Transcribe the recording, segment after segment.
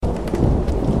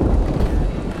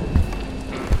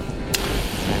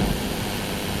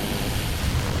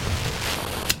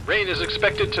Rain is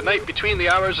expected tonight between the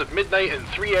hours of midnight and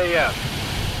 3 a.m.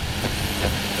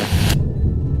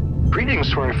 Greetings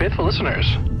to our faithful listeners,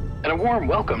 and a warm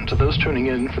welcome to those tuning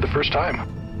in for the first time.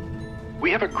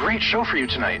 We have a great show for you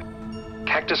tonight.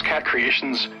 Cactus Cat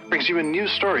Creations brings you a new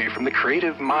story from the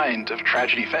creative mind of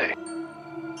Tragedy Faye.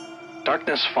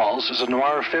 Darkness Falls is a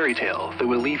noir fairy tale that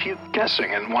will leave you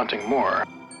guessing and wanting more.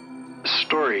 A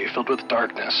story filled with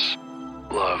darkness,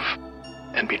 love,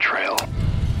 and betrayal.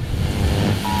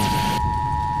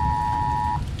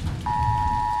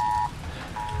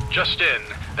 Just in,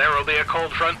 there will be a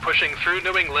cold front pushing through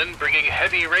New England, bringing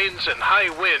heavy rains and high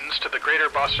winds to the greater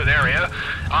Boston area,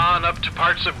 on up to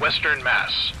parts of western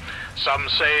Mass. Some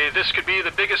say this could be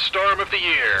the biggest storm of the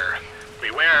year.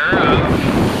 Beware of...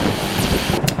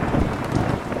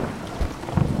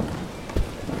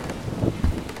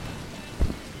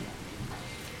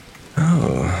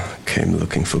 Oh, came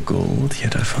looking for gold,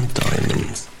 yet I found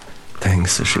diamonds.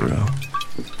 Thanks, Shiro.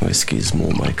 Whiskey's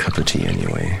more my cup of tea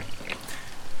anyway.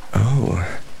 Oh,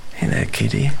 hey there,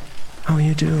 kitty. How are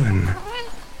you doing?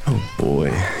 Oh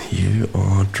boy, you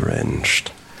are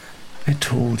drenched. I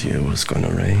told you it was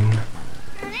gonna rain.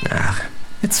 Ah,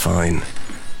 it's fine.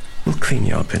 We'll clean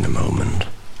you up in a moment.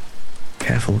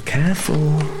 Careful,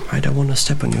 careful. I don't want to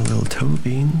step on your little toe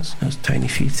beans, those tiny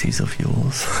feetsies of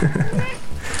yours.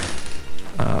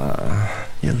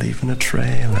 You're leaving a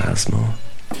trail, Asmo.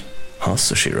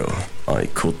 Shiro, I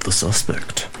caught the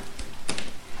suspect.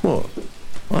 What?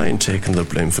 I ain't taking the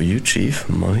blame for you, Chief.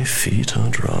 My feet are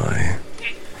dry.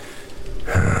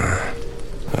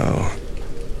 Oh.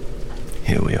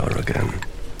 Here we are again.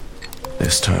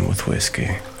 This time with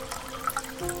whiskey.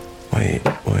 Wait,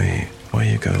 where are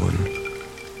you going?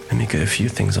 Let me get a few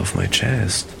things off my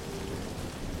chest.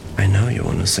 I know you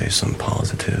want to say some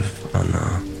positive,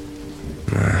 Anna.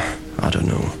 I don't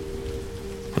know.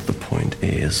 But the point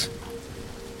is,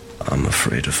 I'm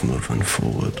afraid of moving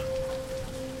forward.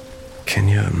 Can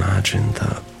you imagine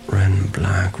that Ren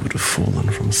Black would have fallen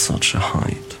from such a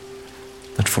height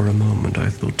that for a moment I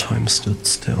thought time stood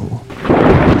still?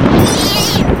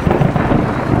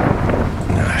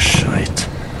 Shite.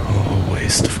 Oh, a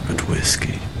waste of good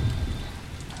whiskey.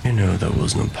 You know there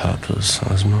was no purpose,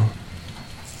 Asmo.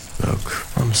 Look,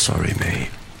 I'm sorry,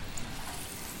 mate.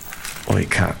 Oi,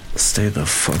 cat, stay the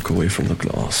fuck away from the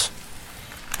glass.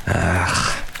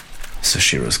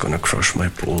 Sashiro's gonna crush my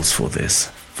balls for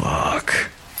this. Fuck.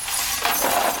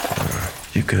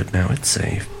 You good now? It's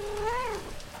safe.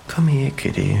 Come here,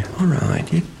 kitty.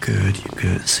 Alright, you're good, you're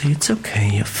good. See, it's okay,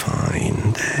 you're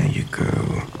fine. There you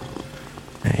go.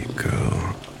 There you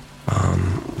go.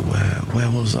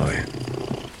 Where was I?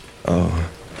 Oh,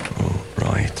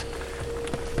 right.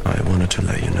 I wanted to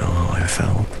let you know how I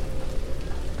felt.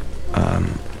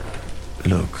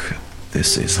 Look,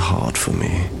 this is hard for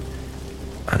me.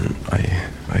 And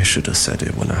I should have said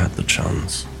it when I had the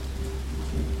chance.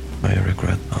 I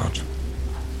regret that.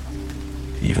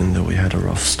 Even though we had a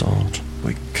rough start,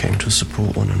 we came to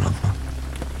support one another.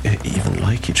 Even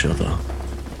like each other.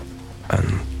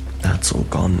 And that's all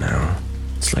gone now.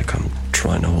 It's like I'm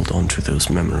trying to hold on to those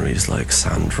memories like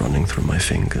sand running through my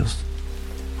fingers.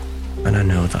 And I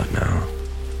know that now,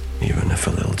 even if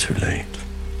a little too late.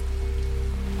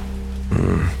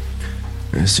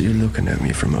 I see you looking at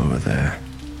me from over there.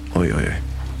 Oi,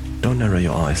 don't narrow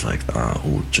your eyes like that,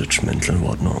 all judgmental and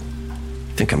whatnot.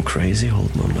 Think I'm crazy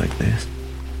holding on like this?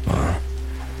 Well,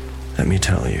 let me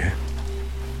tell you,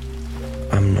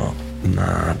 I'm not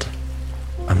mad.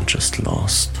 I'm just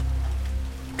lost,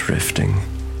 drifting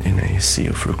in a sea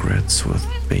of regrets with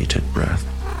bated breath,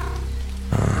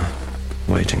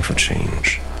 waiting for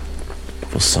change,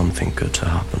 for something good to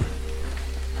happen.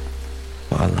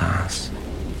 But alas,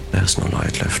 there's no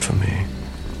light left for me.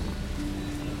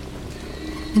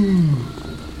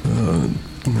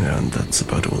 And that's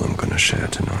about all I'm gonna share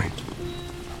tonight.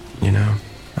 You know,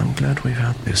 I'm glad we've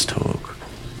had this talk.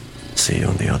 See you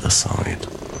on the other side.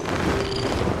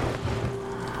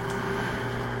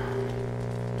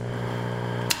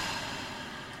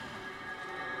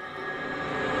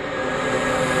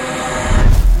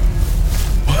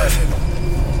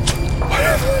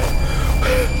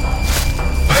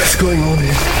 What's going on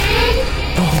here?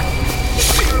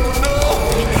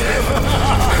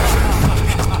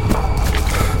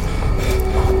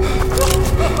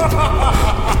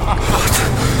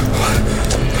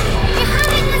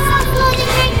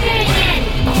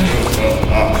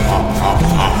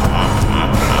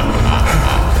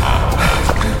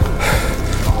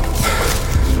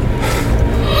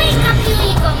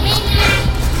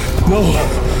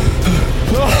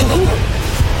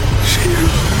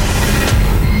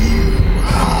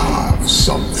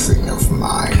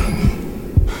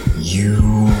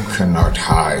 cannot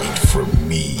hide from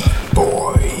me,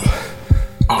 boy.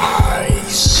 I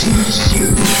see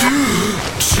you.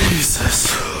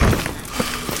 Jesus.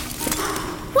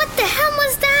 What the hell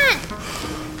was that?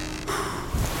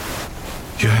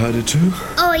 You heard it too?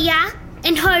 Oh, yeah?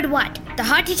 And heard what? The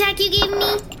heart attack you gave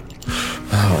me?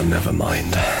 Oh, never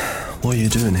mind. What are you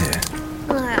doing here?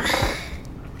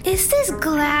 Is this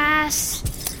glass?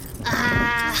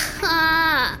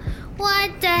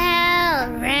 What the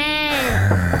hell,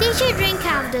 Ren? Did you drink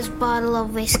half this bottle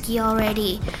of whiskey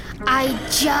already? I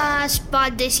just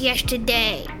bought this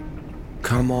yesterday.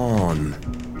 Come on.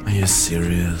 Are you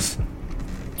serious?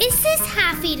 Is this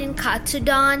half-eaten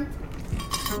katsudon?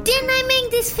 Didn't I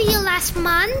make this for you last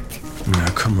month? No,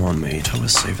 come on, mate. I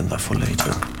was saving that for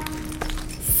later.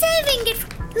 Saving it?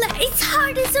 It's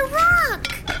hard as a rock.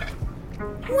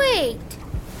 Wait.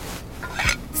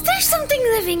 Is there something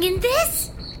living in this?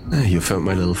 You found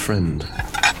my little friend.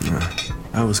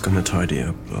 I was gonna tidy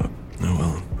up, but oh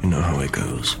well, you know how it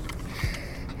goes.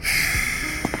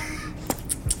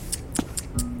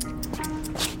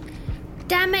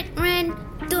 Damn it, Ren.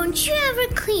 Don't you ever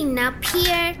clean up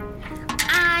here?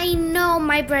 I know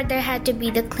my brother had to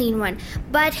be the clean one,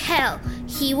 but hell,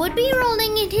 he would be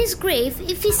rolling in his grave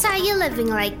if he saw you living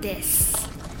like this.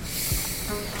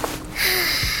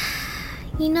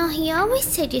 You know, he always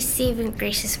said your saving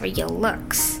grace for your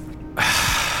looks.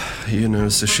 You know,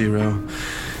 Shiro,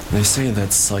 they say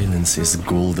that silence is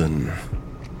golden.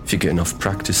 If you get enough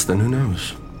practice, then who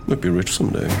knows? We'll be rich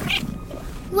someday.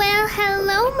 Well,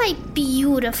 hello, my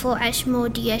beautiful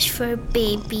Asmodeus fur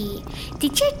baby.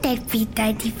 Did your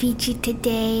daddy feed you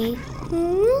today?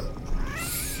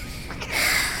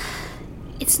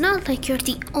 It's not like you're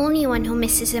the only one who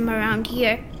misses him around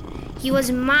here. He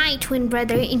was my twin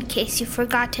brother, in case you've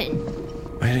forgotten.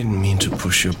 I didn't mean to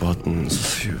push your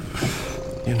buttons.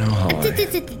 You know how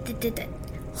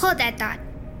Hold that thought.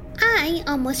 I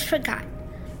almost forgot.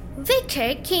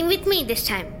 Victor came with me this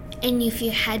time, and if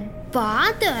you had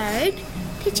bothered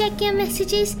to check your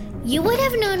messages, you would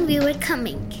have known we were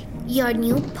coming. Your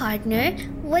new partner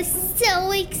was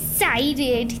so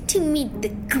excited to meet the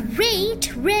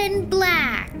great Ren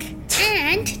Black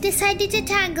and decided to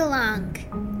tag along.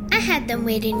 I had them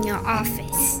wait in your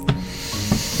office.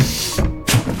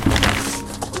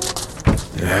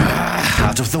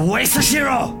 Out of the way,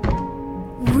 Shiro!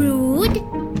 Rude?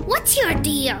 What's your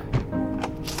deal?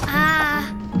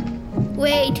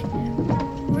 Wait.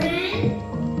 Ren,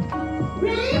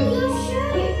 your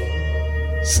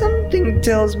shirt. Something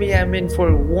tells me I'm in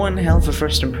for one hell of a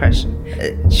first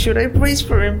impression. Should I brace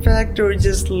for impact or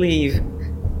just leave?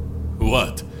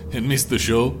 What? And missed the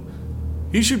show?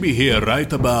 He should be here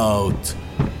right about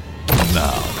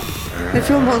now. I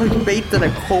feel more like bait than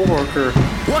a coworker.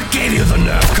 What gave you the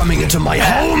nerve coming into my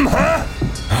home,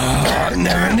 huh?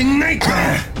 Never-ending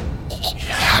nightmare.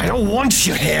 I don't want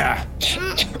you here.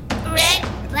 Red,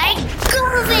 let go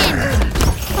of it!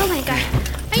 Oh my god.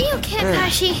 Are you okay,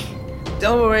 Akashi?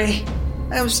 Don't worry.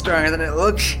 I'm stronger than it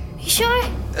looks. You sure?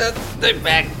 They're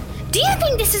back. Do you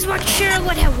think this is what Shiro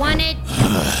would have wanted?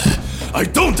 I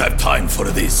don't have time for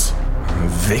this.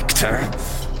 Victor,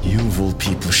 you of all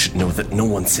people should know that no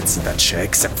one sits in that chair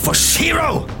except for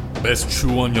Shiro! Best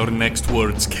chew on your next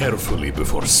words carefully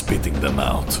before spitting them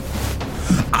out.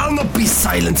 I'll not be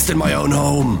silenced in my own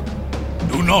home.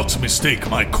 Do not mistake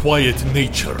my quiet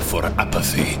nature for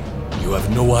apathy. You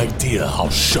have no idea how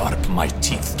sharp my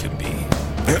teeth can be.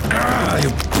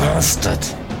 You bastard.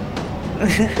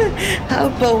 How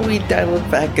about we dial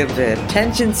it back a bit?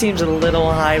 Tension seems a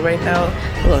little high right now.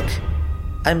 Look,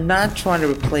 I'm not trying to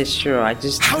replace Shiro, I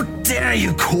just... How dare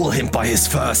you call him by his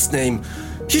first name?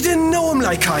 You didn't know him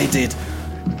like I did.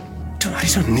 I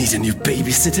don't need a new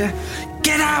babysitter.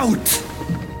 Get out!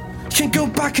 You can go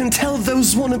back and tell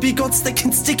those wannabe gods they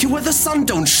can stick you where the sun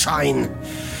don't shine.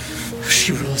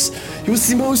 Shiro's, he was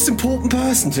the most important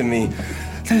person to me.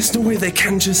 There's no way they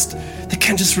can just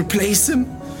replace him.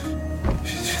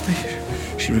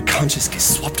 Shiro can't just get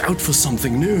swapped out for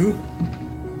something new.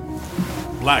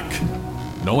 Black,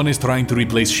 no one is trying to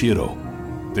replace Shiro.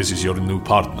 This is your new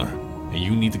partner, and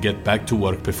you need to get back to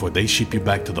work before they ship you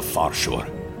back to the far shore.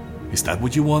 Is that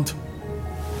what you want?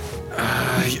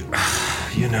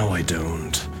 You know I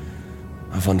don't.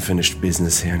 I've unfinished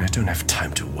business here and I don't have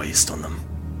time to waste on them.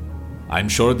 I'm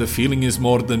sure the feeling is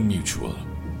more than mutual,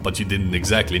 but you didn't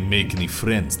exactly make any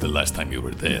friends the last time you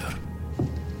were there.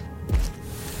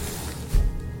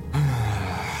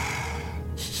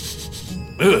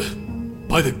 Ugh!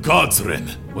 By the gods, Ren,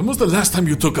 when was the last time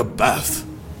you took a bath?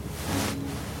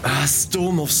 A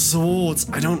storm of sorts.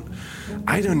 I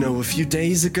don't know, a few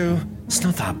days ago. It's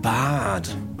not that bad.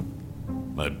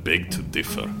 I beg to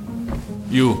differ.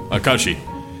 You, Akashi,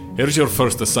 here's your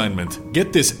first assignment.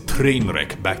 Get this train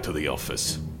wreck back to the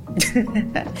office.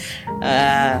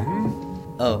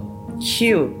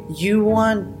 Q, you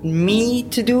want me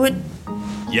to do it?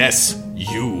 Yes,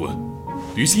 you.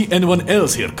 Do you see anyone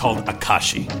else here called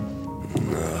Akashi?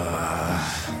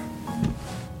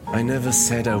 I never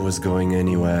said I was going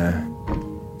anywhere.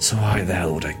 So why the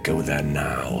hell would I go there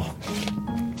now?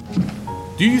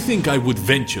 Do you think I would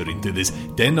venture into this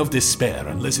den of despair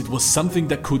unless it was something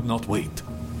that could not wait?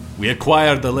 We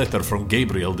acquired a letter from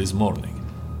Gabriel this morning.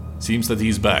 Seems that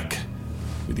he's back,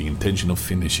 with the intention of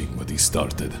finishing what he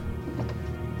started.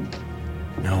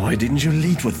 Now, why didn't you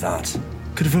lead with that?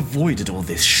 Could have avoided all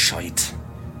this shite.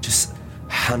 Just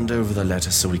hand over the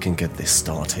letter so we can get this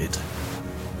started.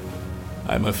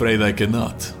 I'm afraid I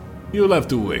cannot. You'll have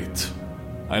to wait.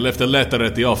 I left a letter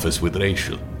at the office with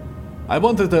Rachel. I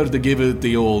wanted her to give it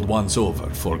the old once-over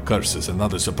for curses and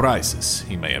other surprises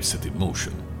he may have set in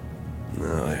motion.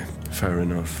 Aye, fair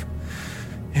enough.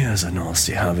 He has a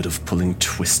nasty habit of pulling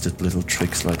twisted little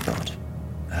tricks like that.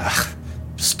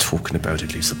 Just talking about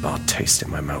it leaves a bad taste in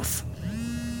my mouth.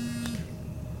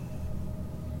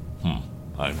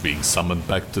 I'm being summoned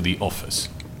back to the office.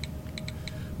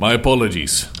 My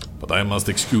apologies, but I must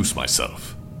excuse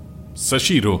myself.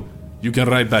 Sashiro, you can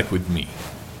ride back with me.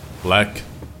 Black,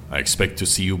 I expect to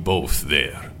see you both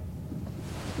there.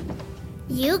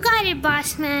 You got it,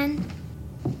 boss man.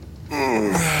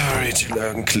 Alright,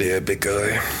 loud and clear, big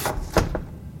guy.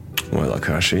 Well,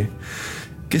 Akashi,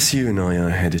 guess you and I are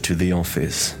headed to the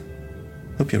office.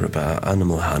 Hope you're a better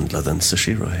animal handler than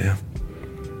Sashiro here.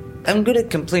 I'm good at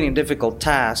completing difficult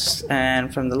tasks,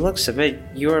 and from the looks of it,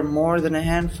 you're more than a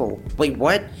handful. Wait,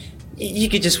 what? You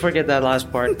could just forget that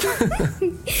last part.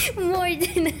 More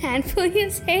than a handful, you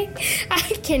say? I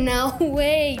cannot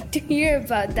wait to hear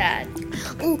about that.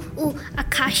 Ooh,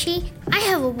 Akashi, I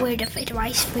have a word of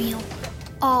advice for you.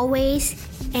 Always,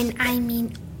 and I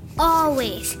mean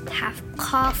always, have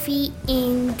coffee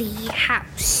in the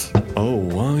house. Oh,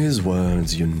 wise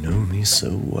words, you know me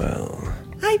so well.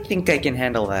 I think I can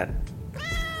handle that.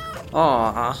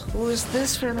 Aw, who's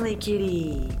this friendly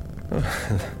kitty?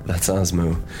 That's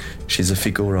Asmo. She's a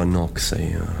Figura Nox,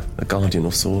 a guardian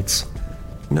of sorts.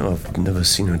 No, I've never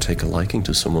seen her take a liking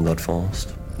to someone that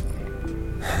fast.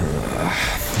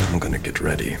 I'm gonna get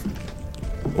ready.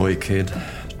 Oi, kid,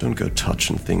 don't go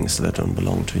touching things that don't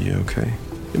belong to you, okay?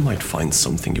 You might find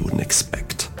something you wouldn't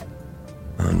expect.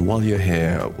 And while you're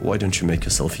here, why don't you make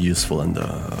yourself useful and,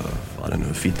 I don't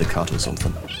know, feed the cat or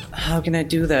something? How can I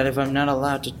do that if I'm not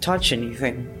allowed to touch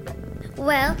anything?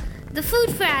 Well, the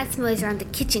food for Asmo is on the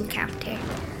kitchen counter.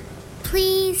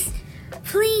 Please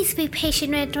be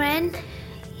patient with Ren.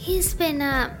 He's been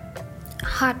a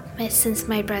hot mess since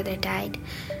my brother died.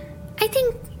 I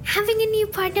think having a new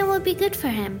partner will be good for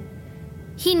him.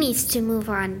 He needs to move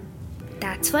on.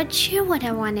 That's what sure would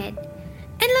have wanted.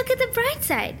 And look at the bright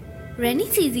side. Ren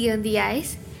is easy on the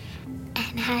eyes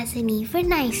and has an even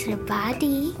nicer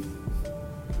body.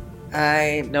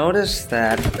 I noticed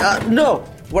that. No!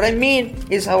 What I mean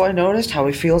is how I noticed how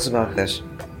he feels about this.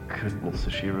 Goodness,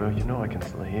 Shiro, you know I can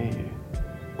still hear you.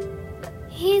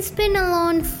 He's been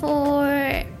alone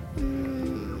for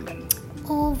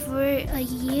over a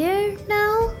year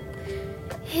now.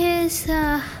 His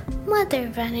mother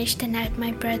vanished the night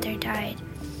my brother died.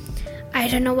 I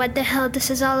don't know what the hell this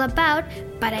is all about,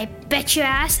 but I bet your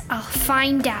ass I'll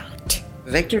find out.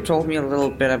 Victor told me a little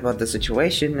bit about the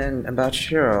situation and about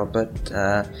Shiro, but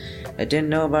I didn't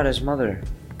know about his mother.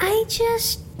 I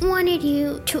just wanted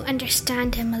you to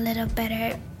understand him a little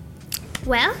better.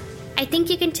 Well, I think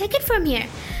you can take it from here.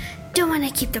 Don't want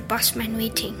to keep the boss man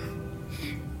waiting.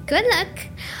 Good luck.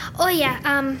 Oh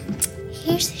yeah,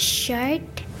 here's his shirt.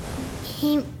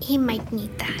 He might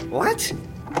need that. What?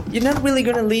 You're not really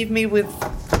gonna leave me with...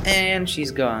 And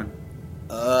she's gone.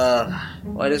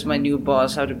 Why does my new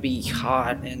boss have to be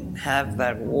hot and have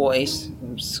that voice?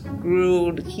 I'm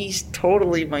screwed. He's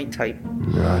totally my type.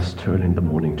 It's too early in the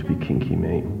morning to be kinky,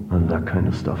 mate. And that kind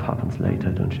of stuff happens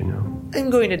later, don't you know? I'm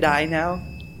going to die now.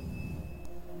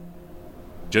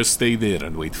 Just stay there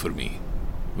and wait for me.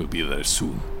 We'll be there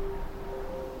soon.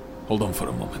 Hold on for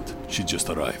a moment. She just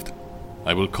arrived.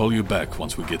 I will call you back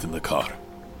once we get in the car.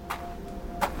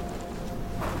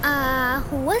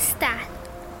 Who was that?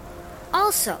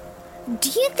 Also, do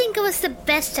you think it was the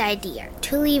best idea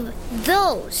to leave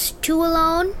those two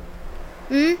alone?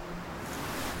 I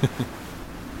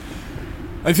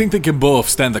think they can both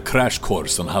stand a crash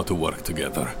course on how to work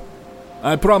together.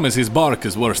 I promise his bark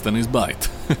is worse than his bite.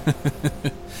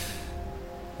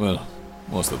 Well,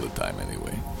 most of the time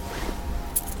anyway.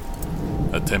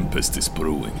 A tempest is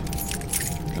brewing.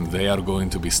 and they are going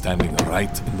to be standing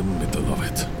right in the middle of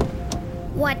it.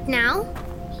 What now?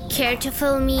 Care to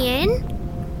fill me in?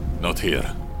 Not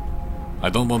here. I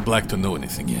don't want Black to know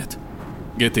anything yet.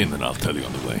 Get in and I'll tell you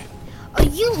on the way. Oh,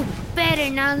 you better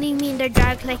not leave me in the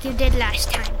dark like you did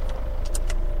last time.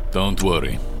 Don't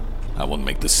worry. I won't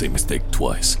make the same mistake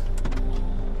twice.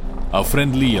 Our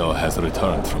friend Leo has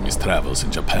returned from his travels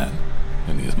in Japan,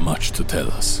 and he has much to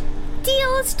tell us. The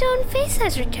old stone face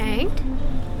has returned?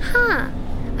 Huh.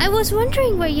 I was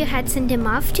wondering where you had sent him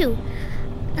off to.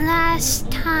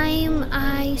 Last time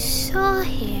I saw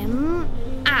him...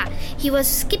 he was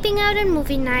skipping out on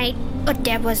movie night, but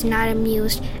Deb was not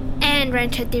amused, and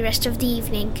rented the rest of the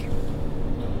evening.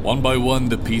 One by one,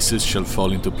 the pieces shall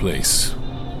fall into place.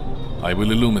 I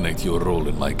will illuminate your role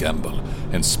in my gamble,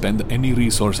 and spend any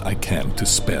resource I can to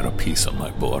spare a piece on my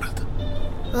board.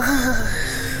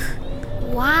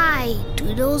 Why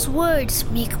do those words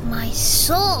make my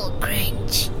soul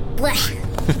cringe? Blech.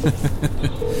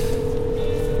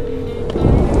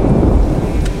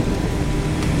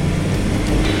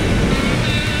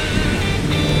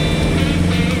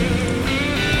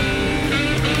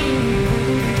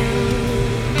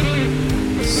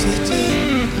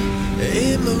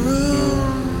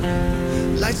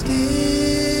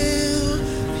 Still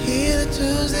hear the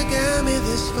tunes that got me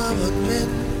this far, but when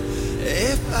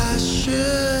if I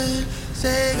should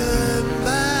say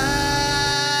goodbye.